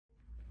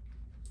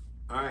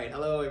All right,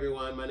 hello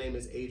everyone. My name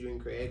is Adrian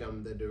Craig.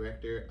 I'm the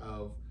director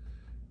of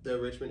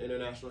the Richmond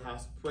International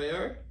House of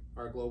Prayer,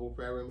 our global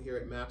prayer room here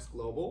at MAPS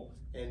Global.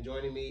 And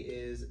joining me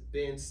is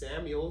Ben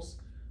Samuels,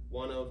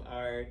 one of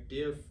our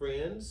dear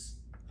friends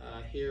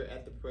here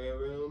at the prayer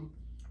room.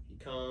 He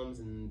comes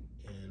and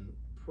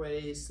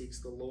prays, seeks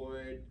the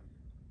Lord,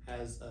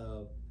 has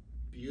a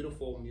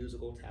beautiful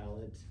musical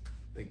talent.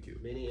 Thank you.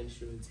 Many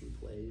instruments he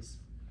plays.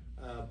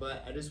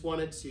 But I just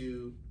wanted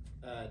to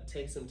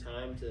take some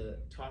time to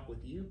talk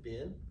with you,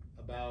 Ben,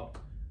 about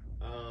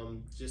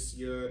just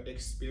your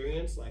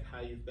experience, like how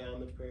you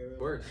found the prayer room. Of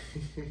course.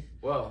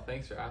 Well,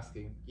 thanks for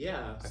asking.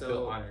 Yeah. I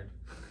feel honored.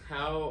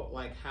 How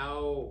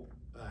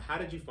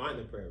did you find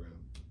the prayer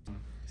room?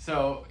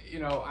 So,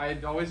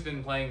 I'd always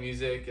been playing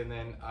music, and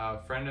then a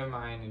friend of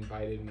mine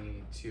invited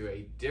me to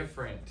a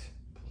different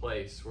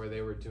place where they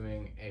were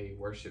doing a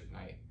worship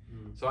night.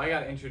 So I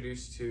got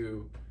introduced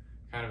to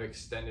kind of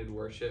extended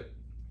worship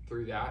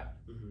through that,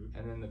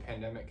 and then the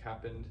pandemic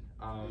happened.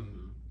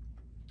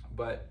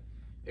 But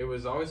it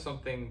was always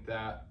something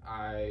that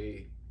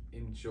I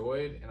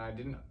enjoyed, and I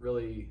didn't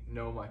really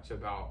know much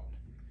about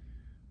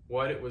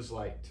what it was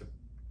like to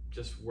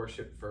just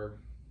worship for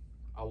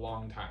a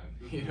long time,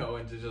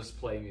 and to just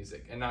play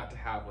music and not to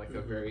have like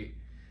a very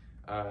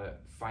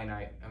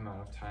finite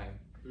amount of time.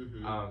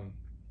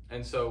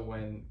 And so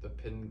when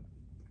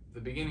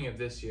the beginning of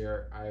this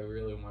year, I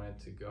really wanted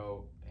to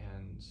go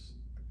and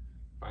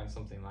find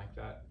something like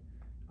that.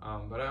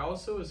 But I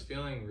also was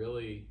feeling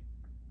really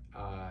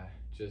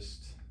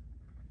just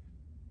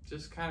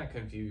kind of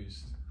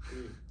confused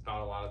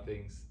about a lot of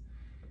things.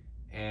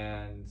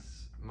 And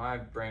my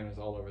brain was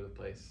all over the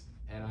place,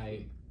 and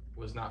I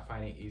was not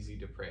finding it easy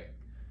to pray.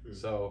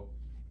 So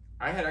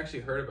I had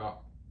actually heard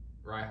about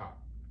RIHOP,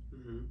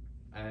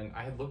 and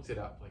I had looked it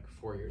up like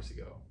 4 years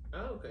ago.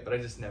 Oh, okay. But I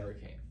just never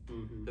came.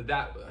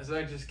 So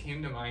it just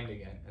came to mind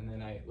again, and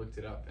then I looked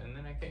it up, and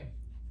then I came.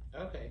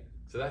 Okay.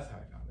 So that's how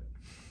I found it.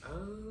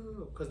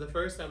 Oh, because the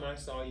first time I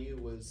saw you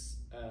was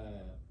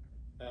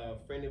a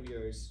friend of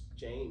yours,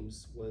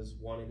 James, was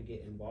wanting to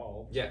get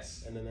involved.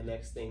 Yes. And then the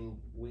next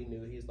thing we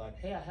knew, he's like,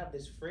 "Hey, I have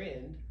this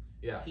friend.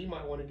 Yeah. He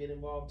might want to get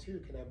involved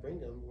too. Can I bring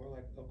him?" We're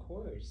like, "Of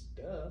course,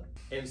 duh."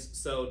 And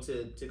so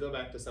to go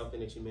back to something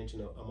that you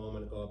mentioned a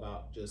moment ago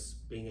about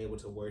just being able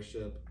to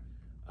worship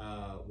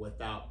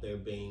without there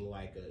being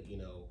like a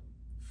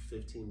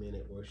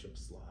 15-minute worship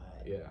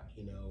slide,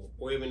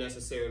 or even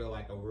necessarily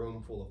like a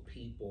room full of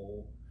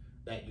people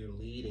that you're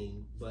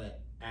leading,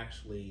 but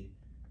actually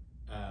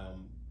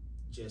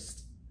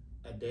just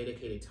a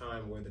dedicated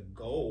time where the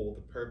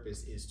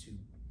purpose is to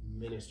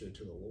minister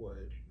to the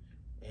Lord,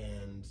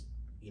 and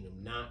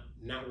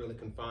not really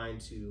confined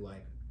to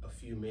like a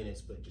few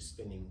minutes, but just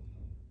spending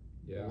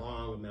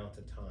long amounts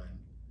of time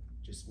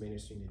just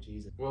ministering to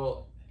Jesus.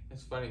 Well,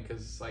 it's funny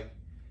because like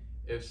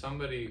if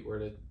somebody were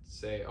to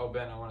say, "Oh,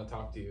 Ben, I want to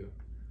talk to you,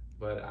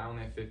 but I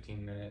only have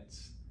 15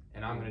 minutes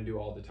and I'm going to do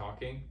all the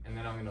talking and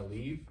then I'm going to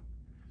leave,"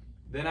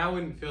 then I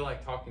wouldn't feel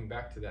like talking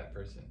back to that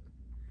person.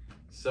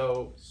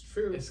 So it's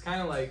true. It's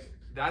kind of like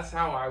that's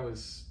how I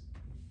was,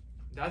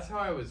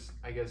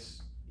 I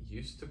guess,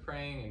 used to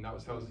praying, and that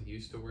was how I was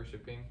used to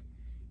worshiping,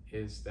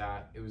 is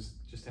that it was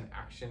just an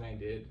action I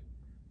did.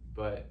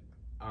 But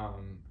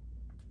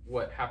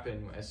what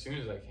happened as soon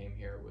as I came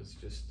here was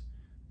just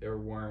there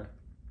weren't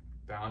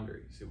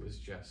boundaries. It was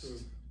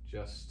just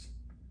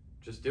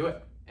do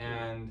it,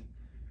 and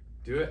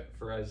do it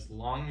for as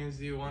long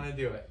as you want to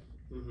do it.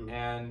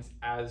 And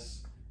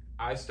as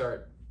I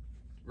start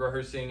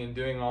rehearsing and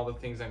doing all the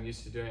things I'm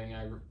used to doing,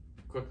 I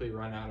quickly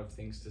run out of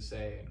things to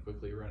say and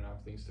quickly run out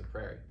of things to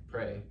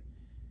pray.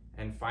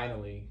 And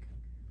finally,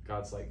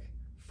 God's like,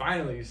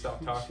 "Finally, you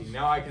stop talking.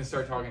 Now I can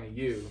start talking to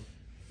you."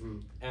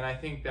 And I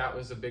think that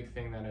was a big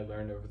thing that I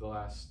learned over the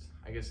last,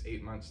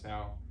 8 months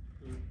now.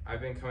 I've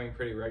been coming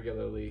pretty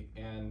regularly,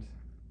 and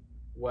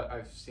what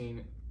I've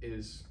seen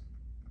is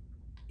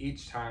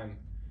each time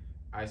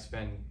I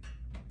spend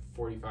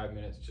 45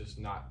 minutes just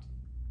not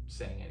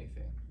saying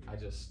anything. I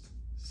just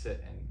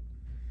sit and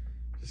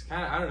just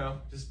kind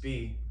of, just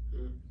be.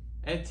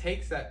 And it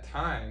takes that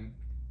time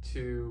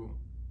to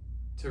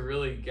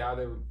really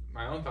gather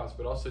my own thoughts,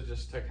 but also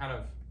just to kind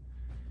of,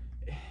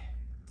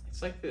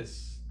 it's like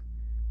this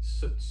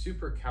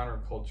super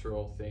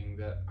countercultural thing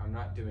that I'm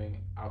not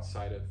doing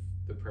outside of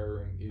the prayer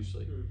room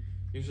usually.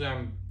 Usually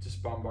I'm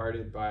just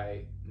bombarded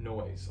by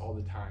noise all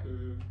the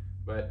time.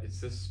 But it's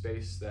this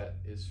space that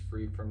is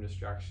free from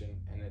distraction,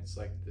 and it's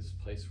like this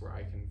place where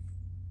I can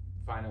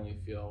finally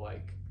feel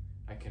like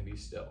I can be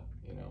still,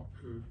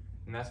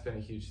 And that's been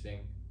a huge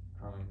thing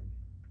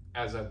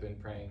as I've been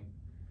praying.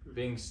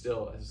 Being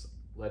still has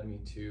led me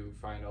to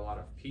find a lot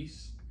of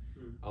peace,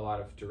 a lot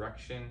of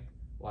direction,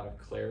 a lot of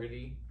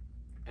clarity,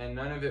 and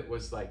none of it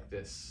was like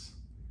this,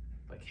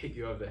 like hit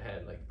you over the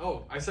head, like,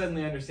 "Oh, I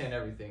suddenly understand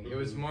everything." It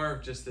was more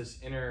of just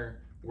this inner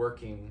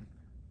working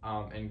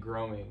and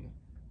growing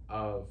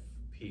of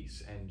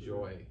peace and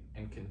joy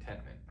and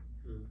contentment.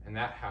 And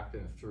that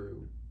happened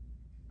through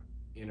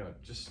you know,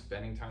 just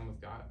spending time with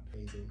God.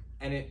 Amazing.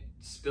 And it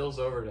spills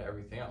over to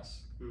everything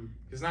else.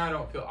 Because now I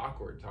don't feel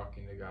awkward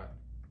talking to God.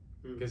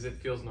 Because it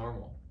feels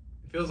normal.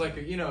 It feels like,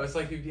 you know, it's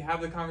like if you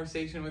have the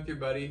conversation with your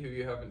buddy who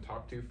you haven't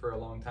talked to for a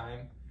long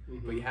time,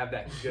 but you have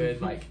that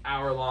good, like,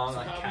 hour-long,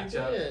 like,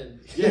 catch-up.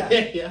 Yeah.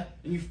 Yeah.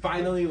 And you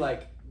finally,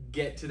 like,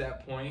 get to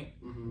that point,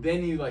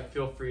 then you, like,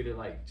 feel free to,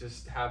 like,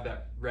 just have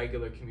that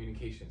regular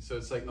communication. So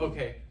it's like,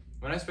 okay,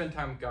 when I spend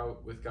time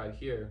with God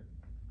here,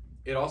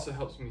 it also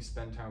helps me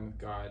spend time with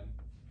God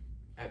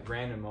at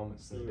random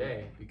moments in the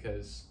day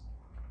because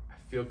I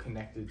feel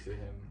connected to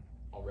Him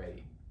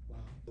already.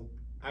 Wow.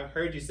 I've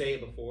heard you say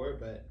it before,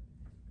 but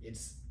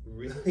it's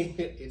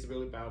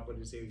really powerful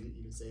to hear you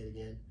can say it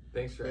again.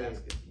 Thanks for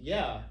asking.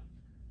 Yeah.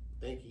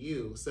 Thank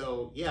you.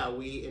 So, yeah,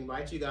 we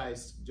invite you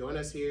guys, join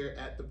us here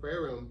at the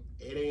prayer room,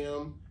 8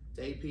 a.m.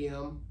 to 8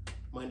 p.m.,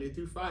 Monday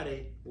through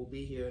Friday. We'll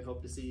be here and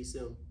hope to see you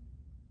soon.